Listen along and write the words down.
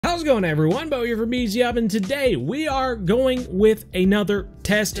How's it going, everyone? Bo here for BZ Up, and today we are going with another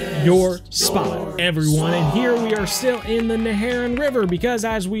Test Your Spot, everyone. And here we are still in the Neherrin River because,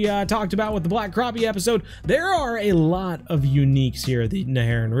 as we talked about with the Black Crappie episode, there are a lot of uniques here at the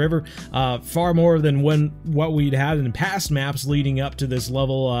Neherrin River, far more than what we'd had in past maps leading up to this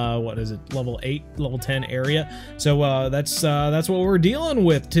level. What is it? Level 8, level 10 area. So that's what we're dealing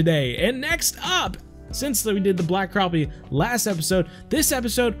with today. And next up, since we did the Black Crappie last episode, this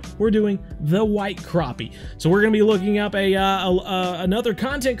episode we're doing the White Crappie. So we're going to be looking up another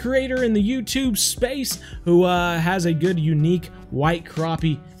content creator in the YouTube space who has a good, unique White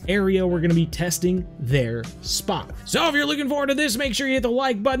Crappie area. We're going to be testing their spot. So if you're looking forward to this, make sure you hit the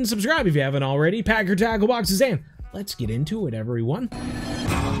like button, subscribe if you haven't already, pack your tackle boxes, and let's get into it, everyone.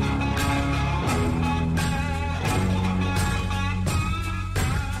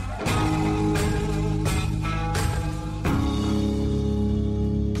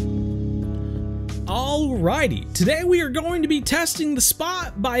 Alrighty, today we are going to be testing the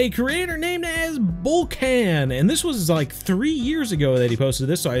spot by a creator named as Bulkan, and this was like 3 years ago that he posted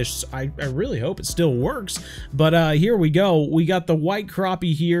this, so I really hope it still works. But here we go. We got the White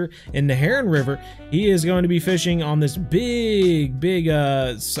Crappie here in the Neherrin River. He is going to be fishing on this big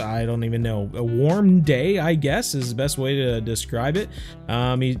I don't even know, a warm day, I guess is the best way to describe it.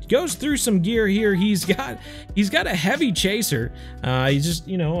 He goes through some gear here. He's got a heavy chaser. He's just,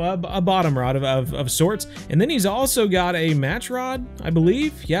 you know, a bottom rod of sorts, and then he's also got a match rod, I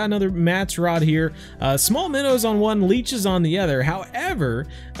believe. Yeah, another match rod here. Small minnows on one, leeches on the other. However,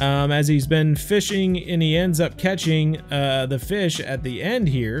 as he's been fishing and he ends up catching the fish at the end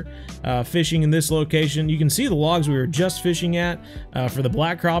here, fishing in this location. You can see the logs we were just fishing at for the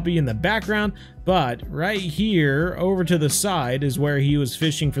Black Crappie in the background. But right here over to the side is where he was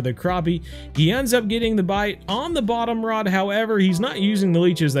fishing for the crappie. He ends up getting the bite on the bottom rod. However, he's not using the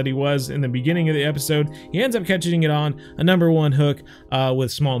leeches that he was in the beginning of the episode. He ends up catching it on a #1 hook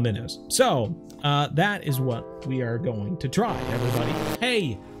with small minnows. So that is what we are going to try, everybody.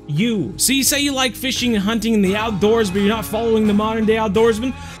 Hey, you. So you say you like fishing and hunting in the outdoors, but you're not following the modern day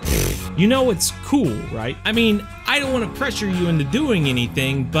outdoorsman? You know it's cool, right? I mean, I don't want to pressure you into doing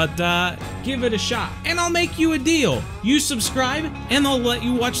anything, but give it a shot. And I'll make you a deal. You subscribe, and I'll let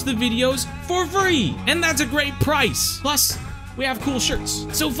you watch the videos for free. And that's a great price. Plus, we have cool shirts.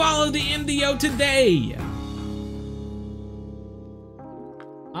 So follow the MDO today.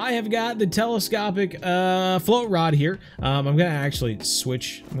 I have got the telescopic float rod here. I'm gonna actually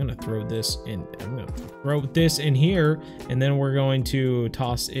switch. I'm gonna throw this in. I'm gonna throw this in here, and then we're going to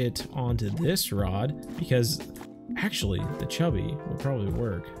toss it onto this rod because actually the chubby will probably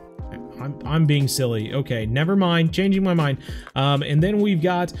work. I'm being silly. Okay, never mind. Changing my mind. And then we've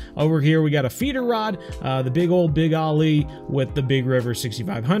got over here, we got a feeder rod, the big old Big Ali with the Big River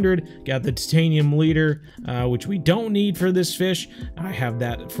 6500. Got the titanium leader, which we don't need for this fish. I have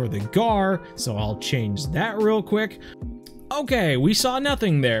that for the gar, so I'll change that real quick. Okay, we saw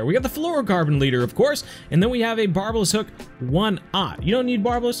nothing there. We got the fluorocarbon leader, of course, and then we have a barbless hook 1/0. You don't need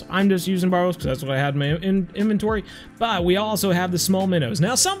barbless. I'm just using barbless because that's what I had in my inventory. But we also have the small minnows.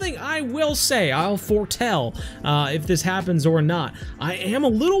 Now, something I will say, I'll foretell if this happens or not. I am a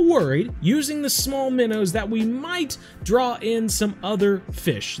little worried using the small minnows that we might draw in some other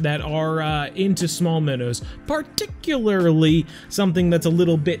fish that are into small minnows, particularly something that's a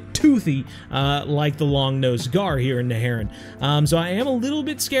little bit toothy, like the long-nosed gar here in Neherrin. So I am a little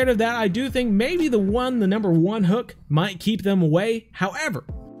bit scared of that. I do think maybe the #1 hook might keep them away. However,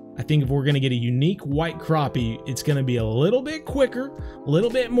 I think if we're going to get a unique White Crappie, it's going to be a little bit quicker, a little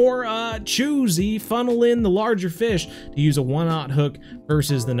bit more choosy, funnel in the larger fish to use a 1/0 hook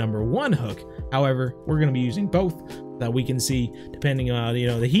versus the #1 hook. However, we're going to be using both that we can see, depending on, you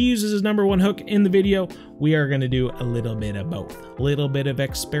know, that he uses his #1 hook in the video. We are going to do a little bit of both, a little bit of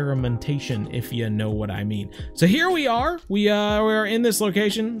experimentation, if you know what I mean. So here we are. We are in this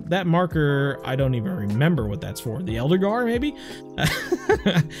location. That marker, I don't even remember what that's for. The Elder Gar, maybe?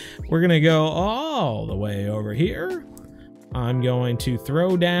 We're going to go all the way over here. I'm going to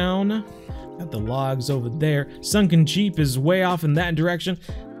throw down. Got the logs over there. Sunken Cheap is way off in that direction.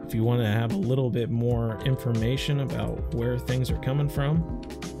 If you want to have a little bit more information about where things are coming from.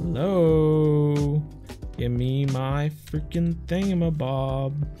 Hello? Give me my freaking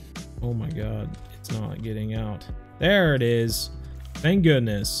thingamabob. Oh my god, it's not getting out. There it is. Thank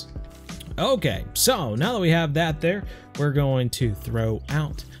goodness. Okay, so now that we have that there, we're going to throw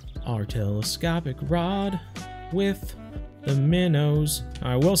out our telescopic rod with the minnows.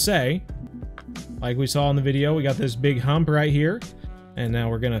 I will say, like we saw in the video, we got this big hump right here. And now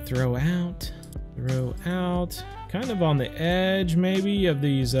we're gonna throw out, kind of on the edge maybe of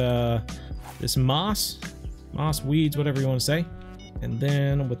these this moss weeds, whatever you want to say. And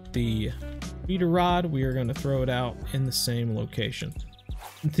then with the feeder rod, we are going to throw it out in the same location.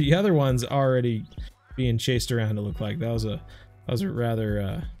 The other one's already being chased around, it looked like. That was a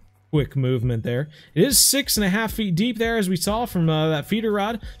rather quick movement there. It is 6.5 feet deep there, as we saw from that feeder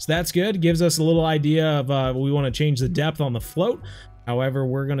rod, so that's good. It gives us a little idea of we want to change the depth on the float. However,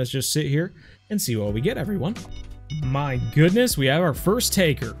 we're going to just sit here and see what we get, everyone. My goodness, we have our first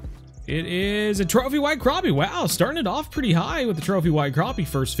taker. It is a trophy white crappie. Wow, starting it off pretty high with the trophy white crappie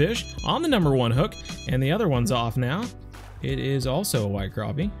first fish on the #1 hook, and the other one's off now. It is also a white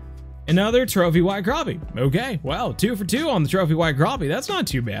crappie. Another trophy white crappie. Okay, well, 2 for 2 on the trophy white crappie. That's not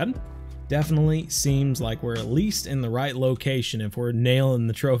too bad. Definitely seems like we're at least in the right location if we're nailing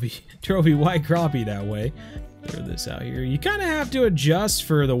the trophy white crappie that way. Throw this out here. You kind of have to adjust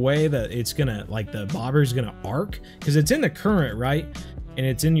for the way that it's gonna, like the bobber's gonna arc, because it's in the current, right? And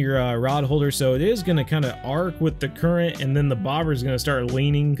it's in your rod holder, so it is gonna kind of arc with the current, and then the bobber's gonna start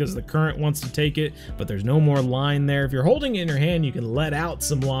leaning because the current wants to take it, but there's no more line there. If you're holding it in your hand, you can let out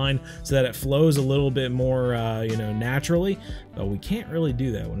some line so that it flows a little bit more, you know, naturally, but we can't really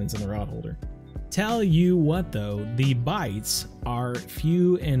do that when it's in the rod holder. Tell you what though, the bites are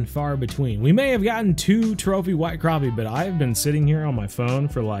few and far between. We may have gotten 2 trophy white crappie, but I've been sitting here on my phone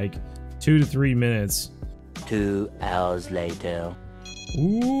for like 2 to 3 minutes. 2 hours later.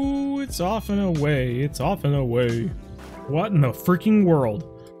 Ooh, it's off and away. It's off and away. What in the freaking world?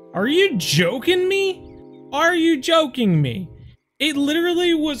 Are you joking me? Are you joking me? It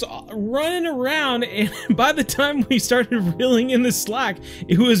literally was running around, and by the time we started reeling in the slack,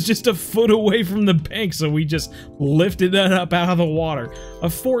 it was just a foot away from the bank, so we just lifted it up out of the water. A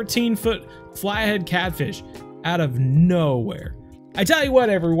 14-foot flathead catfish out of nowhere. I tell you what,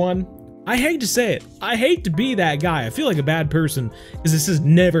 everyone. I hate to say it. I hate to be that guy. I feel like a bad person because this has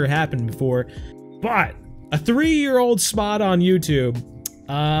never happened before. But a 3-year-old spot on YouTube,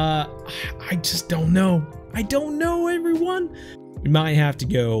 I just don't know. I don't know, everyone. We might have to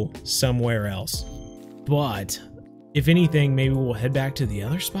go somewhere else. But if anything, maybe we'll head back to the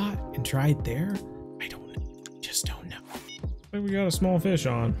other spot and try it there. I don't know. Just don't know. I think we got a small fish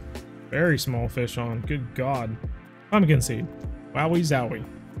on. Very small fish on. Good God. Pumpkin seed. Wowie zowie.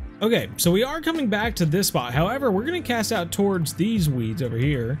 Okay, so we are coming back to this spot. However, we're going to cast out towards these weeds over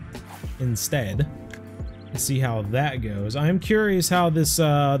here instead and see how that goes. I am curious how this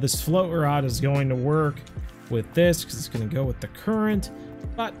this float rod is going to work with this, because it's going to go with the current.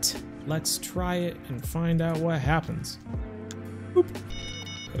 But let's try it and find out what happens. Boop.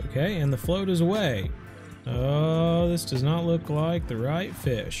 Okay, and the float is away. Oh, this does not look like the right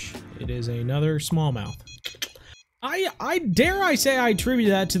fish. It is another smallmouth. I dare I say I attribute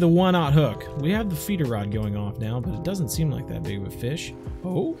that to the 1/0 hook. We have the feeder rod going off now, but it doesn't seem like that big of a fish.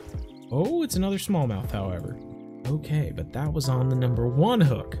 Oh, it's another smallmouth, however. Okay, but that was on the #1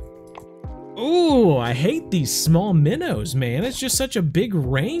 hook. Ooh, I hate these small minnows, man. It's just such a big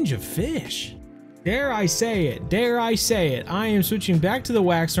range of fish. Dare I say it, dare I say it. I am switching back to the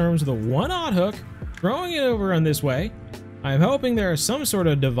wax worms with a 1/0 hook, throwing it over on this way. I'm hoping there is some sort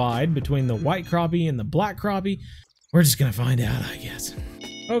of divide between the white crappie and the black crappie. We're just gonna find out, I guess.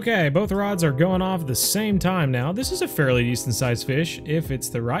 Okay, both rods are going off at the same time now. This is a fairly decent sized fish, if it's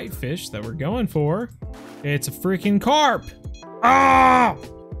the right fish that we're going for. It's a freaking carp! Ah!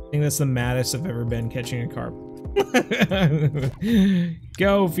 I think that's the maddest I've ever been catching a carp.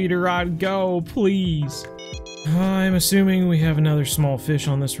 Go, feeder rod, go, please. I'm assuming we have another small fish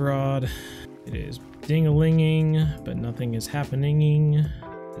on this rod. It is ding-a-linging, but nothing is happening.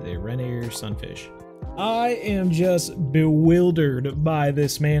 It's a red ear sunfish. I am just bewildered by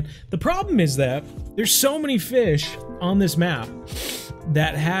this, man. The problem is that there's so many fish on this map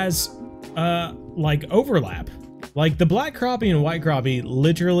that has like overlap. Like the black crappie and white crappie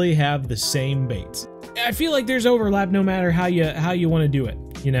literally have the same baits. I feel like there's overlap no matter how you want to do it.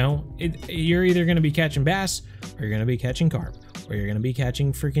 You know, you're either going to be catching bass, or you're going to be catching carp, or you're going to be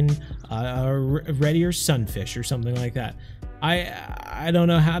catching freaking red ear sunfish or something like that. I don't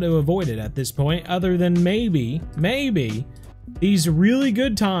know how to avoid it at this point, other than maybe these really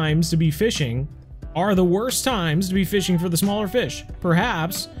good times to be fishing are the worst times to be fishing for the smaller fish.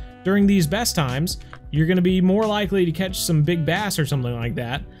 Perhaps during these best times, you're going to be more likely to catch some big bass or something like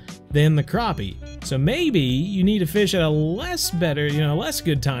that than the crappie. So maybe you need to fish at a less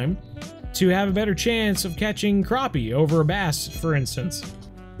good time to have a better chance of catching crappie over a bass, for instance.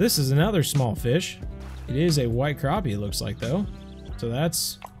 This is another small fish. It is a white crappie, it looks like, though. So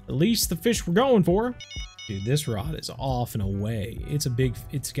that's at least the fish we're going for. Dude, this rod is off and away.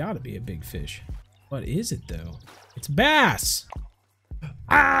 It's got to be a big fish. What is it, though? It's a bass.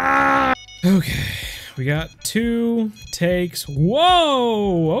 Ah! Okay, we got 2 takes.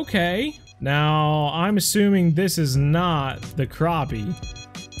 Whoa, okay. Now, I'm assuming this is not the crappie.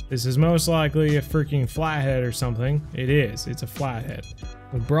 This is most likely a freaking flathead or something. It is, it's a flathead.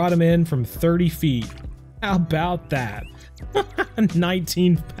 We brought him in from 30 feet. How about that?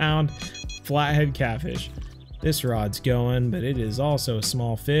 19-pound flathead catfish. This rod's going, but it is also a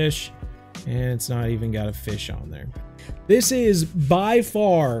small fish, and it's not even got a fish on there. This is by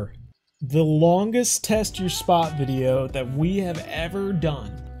far the longest test your spot video that we have ever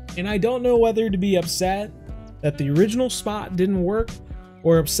done. And I don't know whether to be upset that the original spot didn't work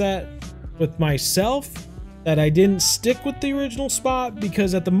or upset with myself that I didn't stick with the original spot,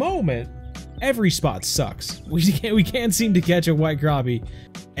 because at the moment, every spot sucks. We can't seem to catch a white crappie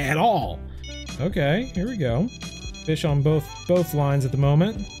at all. Okay, here we go. Fish on both lines at the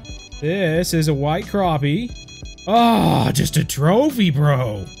moment. This is a white crappie. Oh, just a trophy,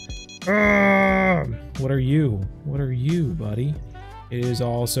 bro. What are you? What are you, buddy? It is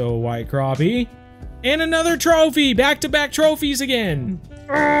also a white crappie. And another trophy! Back-to-back trophies again!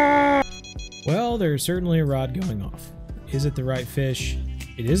 Well, there's certainly a rod going off. Is it the right fish?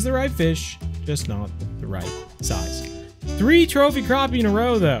 It is the right fish, just not the right size. 3 trophy crappie in a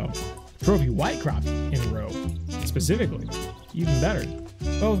row, though. Trophy white crappie in a row, specifically. Even better.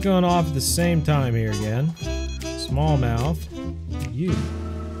 Both going off at the same time here again. Smallmouth. You.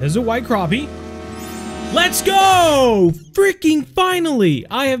 There's a white crappie. Let's go! Freaking finally!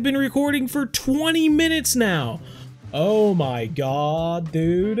 I have been recording for 20 minutes now. Oh my god,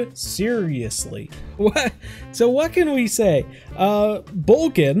 dude. Seriously. What? So what can we say?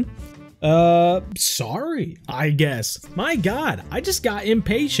 Bulkin. Sorry, I guess. My god, I just got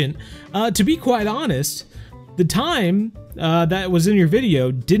impatient. To be quite honest, the time that was in your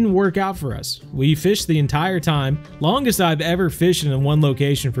video didn't work out for us. We fished the entire time, longest I've ever fished in one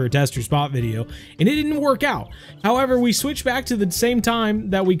location for a test your spot video, and it didn't work out. However, we switched back to the same time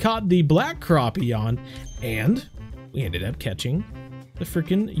that we caught the black crappie on, and we ended up catching the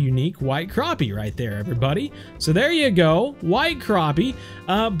freaking unique white crappie right there, everybody. So there you go, white crappie.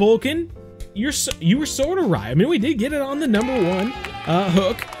 Bulkin, you were sort of right. I mean, we did get it on the #1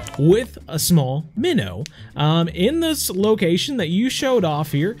 hook with a small minnow. In this location that you showed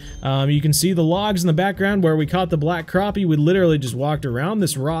off here, you can see the logs in the background where we caught the black crappie. We literally just walked around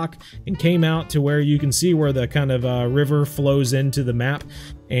this rock and came out to where you can see where the kind of river flows into the map.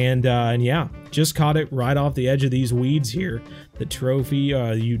 And yeah, just caught it right off the edge of these weeds here. The trophy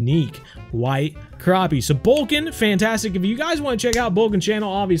unique white crappie. So Bulkin, fantastic. If you guys want to check out Bulkin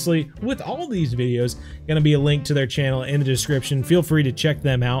channel, obviously with all these videos, gonna be a link to their channel in the description. Feel free to check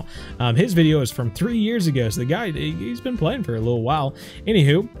them out. His video is from 3 years ago, so the guy, he's been playing for a little while.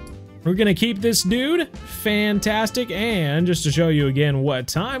 Anywho, we're gonna keep this dude fantastic, and just to show you again what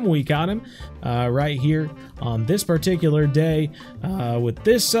time we caught him, right here on this particular day, with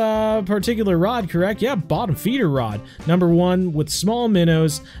this particular rod, correct? Yeah, bottom feeder rod, #1 with small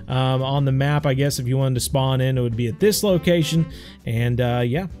minnows on the map. I guess if you wanted to spawn in, it would be at this location, and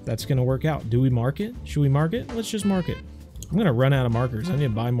yeah, that's gonna work out. Do we mark it? Should we mark it? Let's just mark it. I'm gonna run out of markers. I need to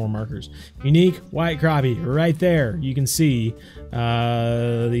buy more markers. Unique white crappie right there. You can see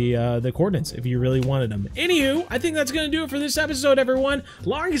the coordinates if you really wanted them. Anywho, I think that's gonna do it for this episode, everyone.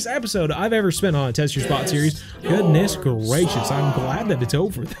 Longest episode I've ever spent on a Test Your Spot series. Goodness gracious, I'm glad that it's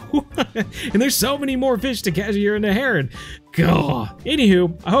over though. And there's so many more fish to catch here in Neherrin. God.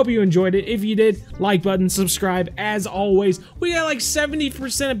 Anywho, I hope you enjoyed it. If you did, like button, subscribe. As always, we got like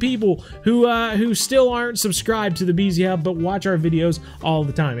 70% of people who still aren't subscribed to the BZ Hub, but watch our videos all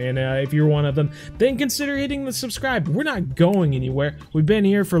the time. And if you're one of them, then consider hitting the subscribe. We're not going anywhere. We've been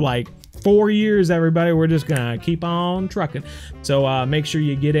here for like 4 years, everybody. We're just gonna keep on trucking. So make sure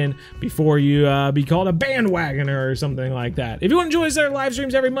you get in before you be called a bandwagoner or something like that. If you want to join us at our live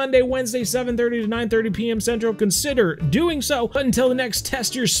streams every Monday, Wednesday, 7:30 to 9:30 p.m. Central, consider doing so. But until the next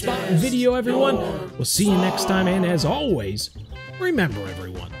Test Your Spot video, everyone, we'll see you next time. And as always, remember,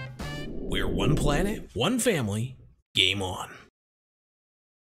 everyone, we're one planet, one family. Game on.